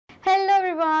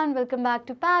everyone, welcome back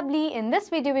to Pabbly. In this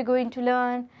video we're going to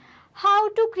learn how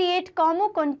to create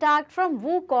Kommo contact from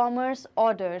WooCommerce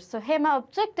orders. So here my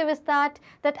objective is that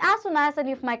as soon as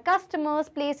any of my customers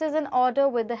places an order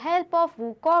with the help of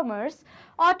WooCommerce,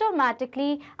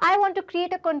 automatically I want to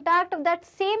create a contact of that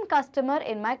same customer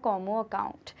in my Kommo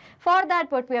account. For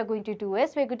that, what we are going to do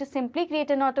is we're going to simply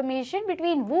create an automation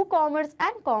between WooCommerce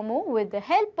and Kommo with the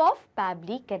help of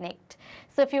Pabbly Connect.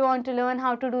 So if you want to learn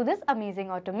how to do this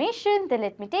amazing automation, then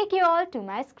let me take you all to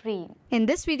my screen. In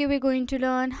this video, we're going to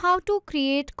learn how to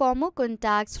create Kommo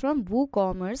contacts from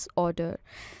WooCommerce order.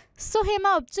 So here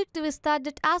my objective is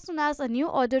that as soon as a new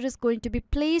order is going to be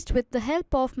placed with the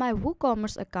help of my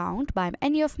WooCommerce account by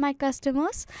any of my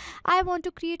customers, I want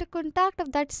to create a contact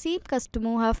of that same customer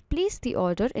who have placed the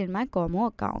order in my Kommo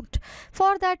account.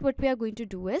 For that, what we are going to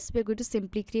do is we're going to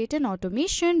simply create an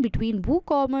automation between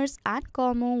WooCommerce and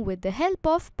Kommo with the help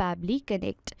of Pabbly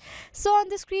Connect. So on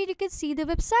the screen you can see the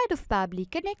website of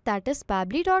Pabbly Connect, that is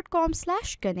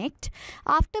pabbly.com/connect.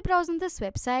 After browsing this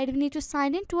website, we need to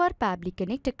sign in to our Pabbly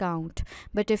Connect account.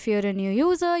 But if you're a new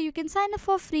user, you can sign up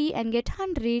for free and get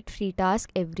 100 free tasks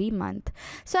every month.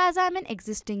 So as I'm an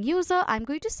existing user, I'm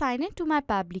going to sign in to my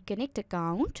Pabbly Connect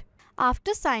account.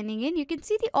 After signing in, you can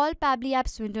see the All Pabbly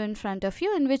Apps window in front of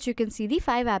you, in which you can see the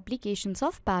 5 applications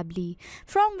of Pabbly,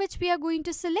 from which we are going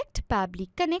to select Pabbly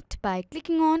Connect by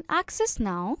clicking on Access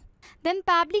Now. Then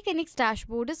Pabbly Connect's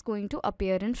dashboard is going to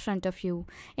appear in front of you.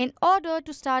 In order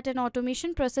to start an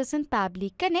automation process in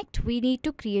Pabbly Connect, we need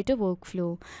to create a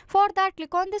workflow. For that,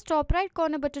 click on this top right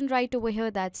corner button right over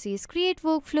here that says Create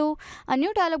Workflow. A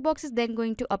new dialog box is then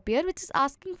going to appear, which is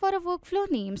asking for a workflow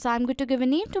name. So I'm going to give a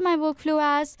name to my workflow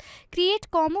as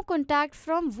Create Kommo Contact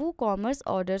from WooCommerce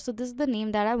Order. So this is the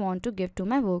name that I want to give to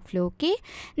my workflow. Okay.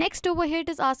 Next over here, it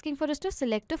is asking for us to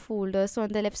select a folder. So on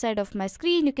the left side of my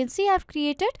screen, you can see I've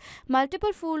created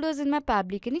multiple folders in my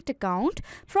Pabbly Connect account,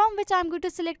 from which I'm going to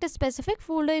select a specific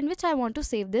folder in which I want to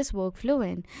save this workflow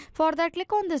in. For that,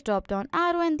 click on this drop down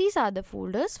arrow and these are the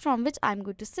folders from which I'm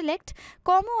going to select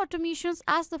Kommo Automations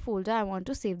as the folder I want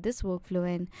to save this workflow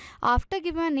in. After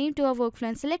giving a name to our workflow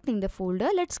and selecting the folder,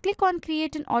 let's click on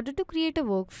Create in order to create a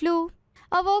workflow.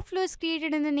 A workflow is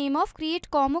created in the name of Create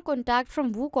Kommo Contact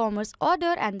from WooCommerce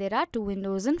Order, and there are 2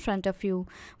 windows in front of you.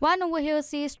 One over here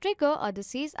says Trigger, other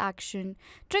says Action.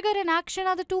 Trigger and Action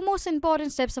are the 2 most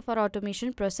important steps of our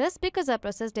automation process because our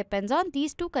process depends on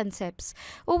these 2 concepts.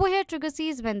 Over here, Trigger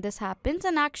says when this happens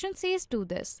and Action says do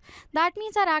this. That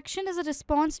means our action is a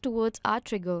response towards our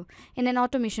trigger. In an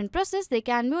automation process, there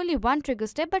can be only one trigger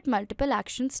step but multiple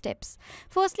action steps.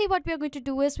 Firstly, what we are going to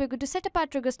do is we're going to set up our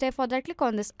trigger step. For that, click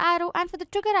on this arrow, and for the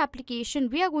trigger application,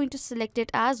 we are going to select it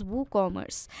as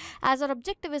WooCommerce. As our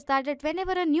objective is that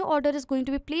whenever a new order is going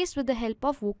to be placed with the help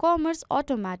of WooCommerce,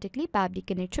 automatically Pabbly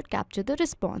Connect should capture the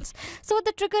response. So with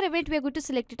the trigger event, we are going to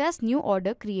select it as New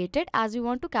Order Created, as we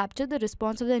want to capture the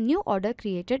response of the new order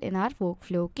created in our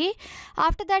workflow. Okay.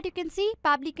 After that, you can see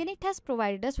Pabbly Connect has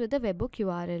provided us with a webhook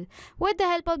URL. With the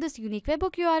help of this unique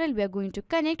webhook URL, we are going to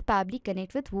connect Pabbly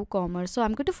Connect with WooCommerce. So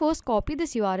I'm going to first copy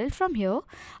this URL from here.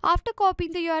 After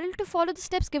copying the URL, to follow the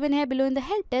steps given here below in the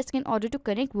help desk in order to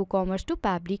connect WooCommerce to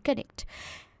Pabbly Connect.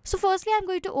 So firstly, I'm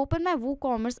going to open my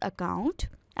WooCommerce account.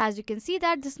 As you can see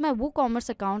that this is my WooCommerce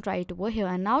account right over here.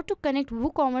 And now to connect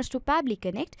WooCommerce to Pabbly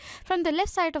Connect, from the left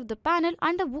side of the panel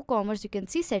under WooCommerce, you can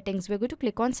see Settings. We're going to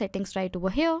click on Settings right over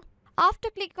here. After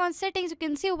clicking on Settings, you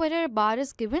can see over here a bar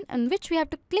is given in which we have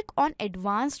to click on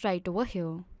Advanced right over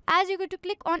here. As you go to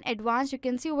click on Advanced, you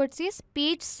can see over it says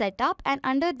Page Setup, and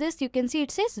under this you can see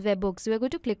it says Webhooks. We are going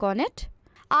to click on it.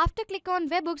 After click on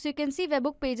webhooks, you can see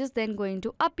webhook pages then going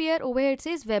to appear. Over here it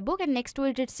says webhook and next to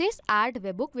it says add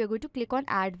webhook. We are going to click on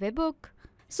add webhook.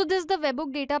 So this is the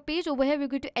webhook data page. Over here we're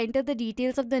going to enter the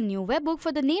details of the new webhook.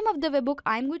 For the name of the webhook,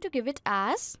 I'm going to give it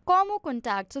as Kommo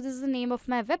Contact. So this is the name of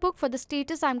my webhook. For the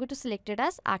status, I'm going to select it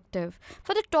as active.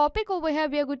 For the topic over here,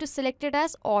 we are going to select it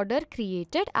as order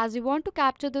created, as we want to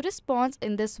capture the response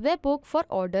in this webhook for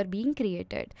order being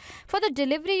created. For the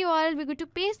delivery URL, we're going to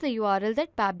paste the URL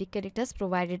that Pabbly Connect has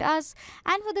provided us.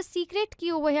 And for the secret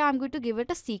key over here, I'm going to give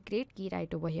it a secret key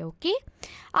right over here. Okay.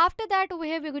 After that, over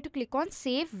here, we're going to click on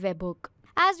Save Webhook.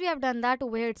 As we have done that,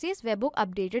 over here it says webhook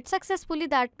updated successfully.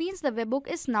 That means the webhook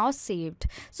is now saved.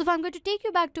 So if I'm going to take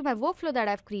you back to my workflow that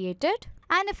I've created,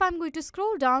 And if I'm going to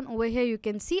scroll down over here, you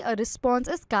can see a response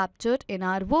is captured in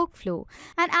our workflow.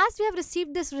 And as we have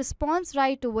received this response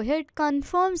right over here, it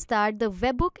confirms that the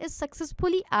webhook is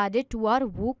successfully added to our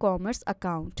WooCommerce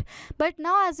account. But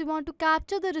now as we want to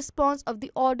capture the response of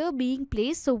the order being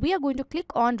placed, so we are going to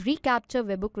click on recapture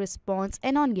webhook response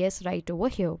and on yes right over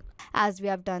here. As we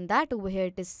have done that, over here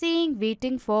it is saying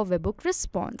waiting for webhook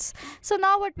response. So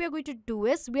now what we are going to do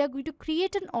is we are going to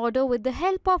create an order with the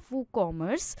help of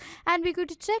WooCommerce, and we're going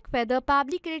to check whether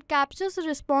Pabbly Connect captures the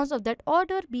response of that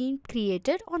order being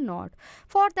created or not.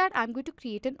 For that, I'm going to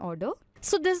create an order.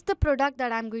 So this is the product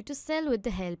that I'm going to sell with the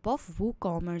help of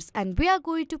WooCommerce, and we are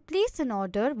going to place an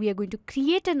order. We are going to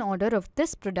create an order of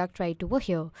this product right over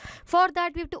here. For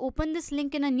that, we have to open this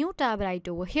link in a new tab right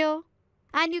over here.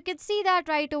 And you can see that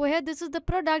right over here, this is the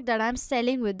product that I'm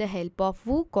selling with the help of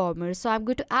WooCommerce. So I'm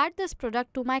going to add this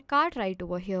product to my cart right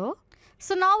over here.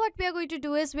 So now what we are going to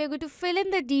do is we are going to fill in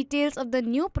the details of the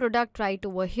new product right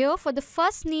over here. For the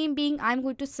first name being, I'm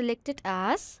going to select it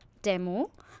as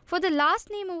demo. For the last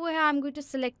name over here, I'm going to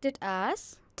select it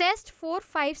as test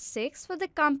 456. For the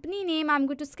company name, I'm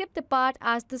going to skip the part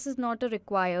as this is not a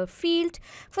required field.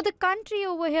 For the country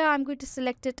over here, I'm going to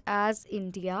select it as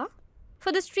India.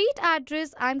 For the street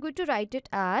address, I'm going to write it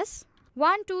as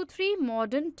 123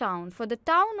 Modern Town. For the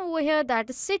town over here, that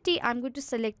is city, I'm going to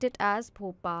select it as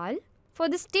Bhopal. For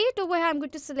the state over here, I'm going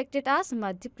to select it as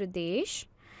Madhya Pradesh.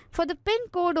 For the pin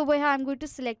code over here, I'm going to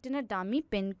select in a dummy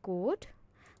pin code.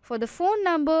 For the phone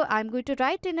number, I'm going to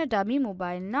write in a dummy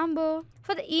mobile number.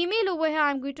 For the email over here,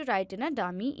 I'm going to write in a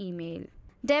dummy email.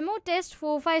 Demo test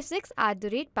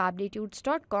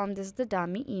 456@pabblytudes.com. This is the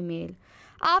dummy email.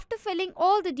 After filling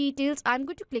all the details, I'm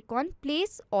going to click on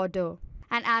place order.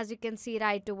 And as you can see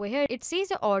right over here, it says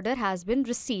your order has been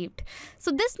received.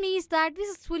 So this means that we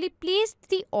successfully placed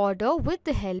the order with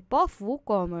the help of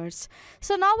WooCommerce.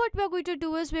 So now what we're going to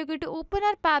do is we're going to open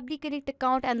our Pabbly Connect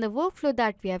account and the workflow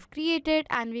that we have created,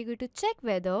 and we're going to check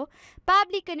whether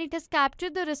Pabbly Connect has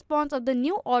captured the response of the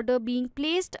new order being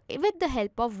placed with the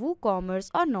help of WooCommerce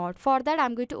or not. For that,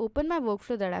 I'm going to open my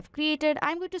workflow that I've created.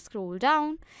 I'm going to scroll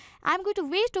down. I'm going to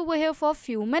wait over here for a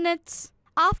few minutes.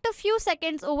 After a few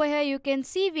seconds over here, you can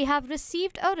see we have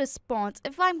received a response.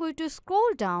 If I'm going to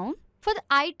scroll down, for the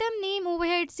item name over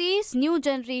here, it says new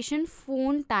generation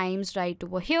phone times right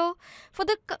over here. For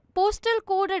the postal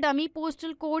code, a dummy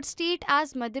postal code, state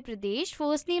as Madhya Pradesh,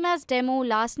 first name as demo,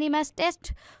 last name as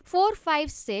test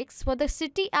 456. For the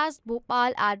city as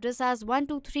Bhopal, address as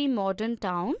 123 Modern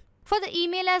Town. For the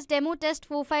email as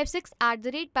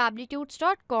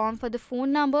demotest456@pabblytudes.com. For the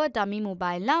phone number, dummy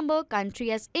mobile number, country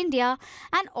as India,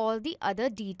 and all the other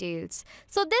details.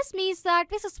 So this means that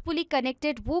we successfully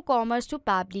connected WooCommerce to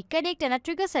Pabbly Connect and a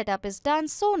trigger setup is done.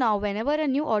 So now whenever a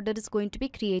new order is going to be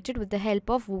created with the help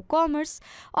of WooCommerce,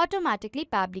 automatically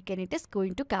Pabbly Connect is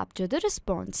going to capture the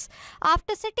response.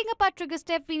 After setting up our trigger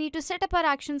step, we need to set up our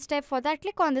action step. For that,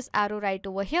 click on this arrow right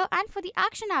over here, and for the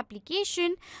action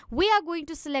application, we are going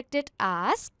to select it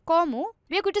as Kommo.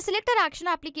 We are going to select our action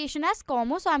application as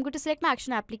Kommo. So I'm going to select my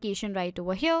action application right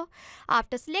over here.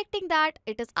 After selecting that,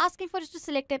 it is asking for us to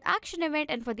select an action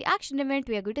event, and for the action event,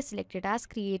 we are going to select it as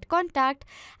create contact,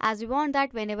 as we want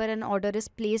that whenever an order is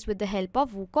placed with the help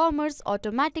of WooCommerce,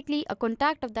 automatically a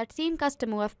contact of that same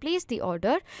customer who have placed the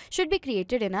order should be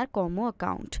created in our Kommo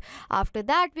account. After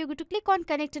that, we are going to click on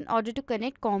connect in order to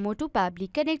connect Kommo to Pabbly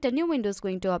Connect. A new window is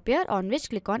going to appear, on which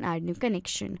click on add new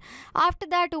connection. After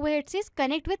that, over here it says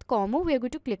connect with Kommo. We are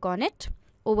going to click on it.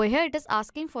 Over here it is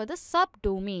asking for the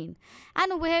subdomain,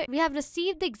 and over here we have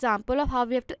received the example of how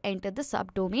we have to enter the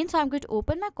subdomain. So I'm going to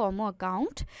open my Kommo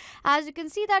account. As you can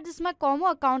see that this is my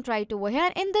Kommo account right over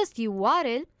here. In this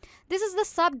URL, this is the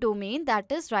subdomain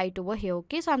that is right over here.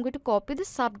 Okay, so I'm going to copy the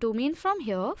subdomain from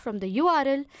here, from the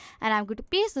URL, and I'm going to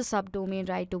paste the subdomain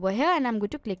right over here, and I'm going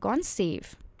to click on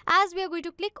save. As we are going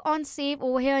to click on save,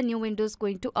 over here a new window is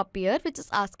going to appear which is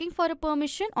asking for a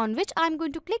permission, on which I'm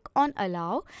going to click on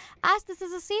allow, as this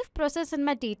is a safe process and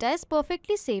my data is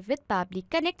perfectly safe with Pabbly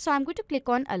Connect. So I'm going to click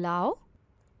on allow.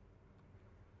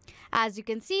 As you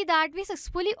can see that we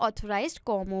successfully authorized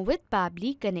Kommo with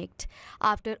Pabbly Connect.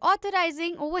 After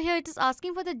authorizing, over here it is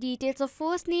asking for the details of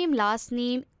first name, last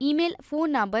name, email,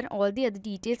 phone number, and all the other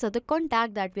details of the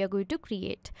contact that we are going to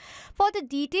create. For the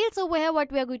details over here,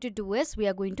 what we are going to do is we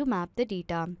are going to map the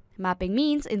data. Mapping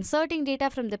means inserting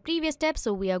data from the previous step.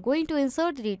 So we are going to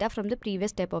insert the data from the previous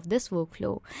step of this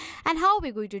workflow. And how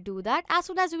we're going to do that? As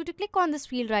soon as you go to click on this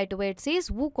field right away, it says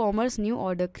WooCommerce new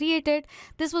order created.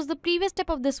 This was the previous step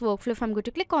of this workflow. If I'm going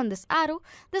to click on this arrow,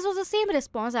 this was the same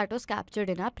response that was captured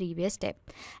in our previous step.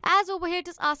 As over here it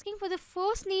is asking for the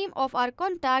first name of our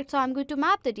contact, so I'm going to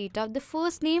map the data of the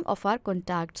first name of our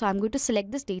contact. So I'm going to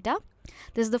select this data.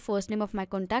 This is the first name of my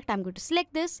contact. I'm going to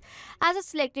select this. As I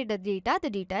selected the data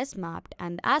is mapped,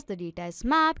 and as the data is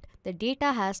mapped, the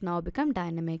data has now become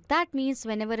dynamic. That means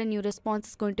whenever a new response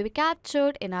is going to be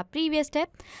captured in our previous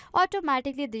step,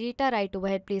 automatically the data right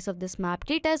overhead place of this mapped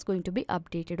data is going to be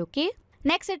updated. Okay.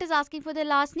 Next, it is asking for the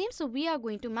last name. So we are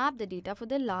going to map the data for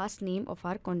the last name of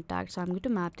our contact. So I'm going to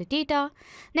map the data.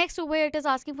 Next, over here, it is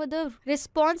asking for the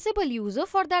responsible user.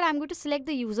 For that, I'm going to select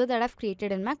the user that I've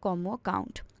created in my Kommo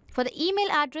account. For the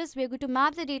email address, we are going to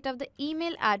map the data of the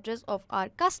email address of our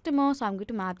customer. So I'm going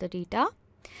to map the data.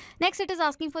 Next, it is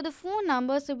asking for the phone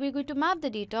number. So we're going to map the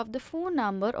data of the phone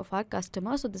number of our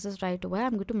customer. So this is right away.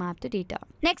 I'm going to map the data.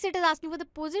 Next, it is asking for the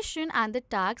position and the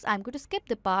tags. I'm going to skip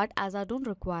the part as I don't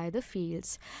require the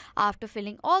fields. After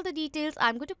filling all the details,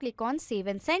 I'm going to click on Save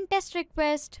and Send Test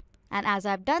Request. And as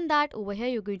I've done that, over here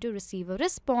you're going to receive a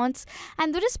response,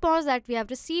 and the response that we have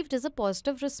received is a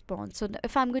positive response. So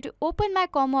if I'm going to open my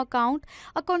Kommo account,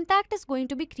 a contact is going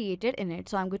to be created in it.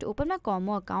 So I'm going to open my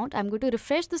Kommo account. I'm going to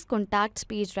refresh this contacts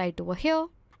page right over here.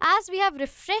 As we have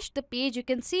refreshed the page, you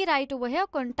can see right over here,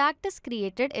 contact is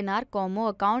created in our Kommo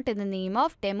account in the name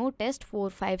of Demo Test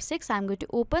 456. I'm going to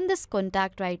open this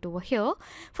contact right over here.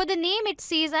 For the name, it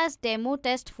says as Demo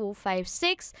Test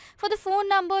 456. For the phone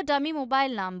number, dummy mobile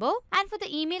number. And for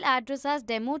the email address as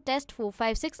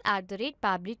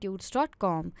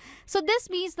demotest456@pabblytudes.com. So this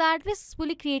means that we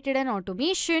successfully created an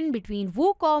automation between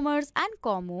WooCommerce and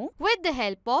Kommo with the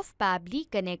help of Pabbly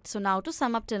Connect. So now to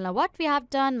sum up till now what we have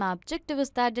done, my objective is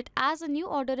that as a new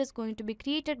order is going to be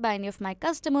created by any of my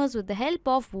customers with the help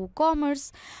of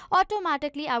WooCommerce,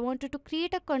 automatically I wanted to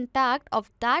create a contact of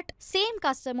that same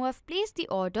customer who have placed the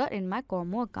order in my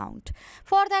Kommo account.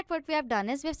 For that, what we have done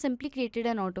is we have simply created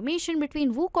an automation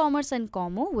between WooCommerce and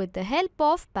Kommo with the help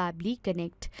of Pabbly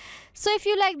Connect. So if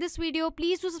you like this video,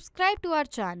 please do subscribe to our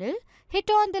channel, hit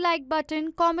on the like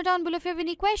button, comment down below if you have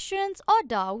any questions or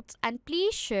doubts, and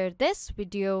please share this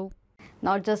video.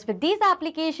 Not just with these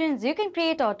applications, you can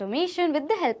create automation with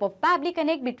the help of Pabbly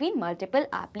Connect between multiple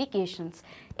applications.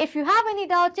 If you have any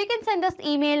doubts, you can send us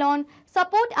email on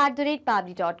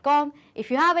support@pabbly.com.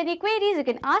 If you have any queries, you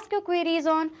can ask your queries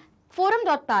on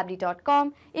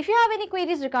forum.pabbly.com. If you have any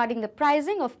queries regarding the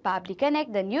pricing of Pabbly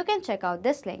Connect, then you can check out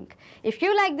this link. If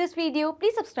you like this video,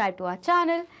 please subscribe to our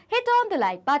channel, hit on the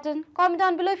like button, comment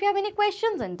down below if you have any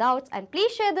questions and doubts, and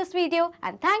please share this video,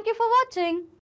 and thank you for watching.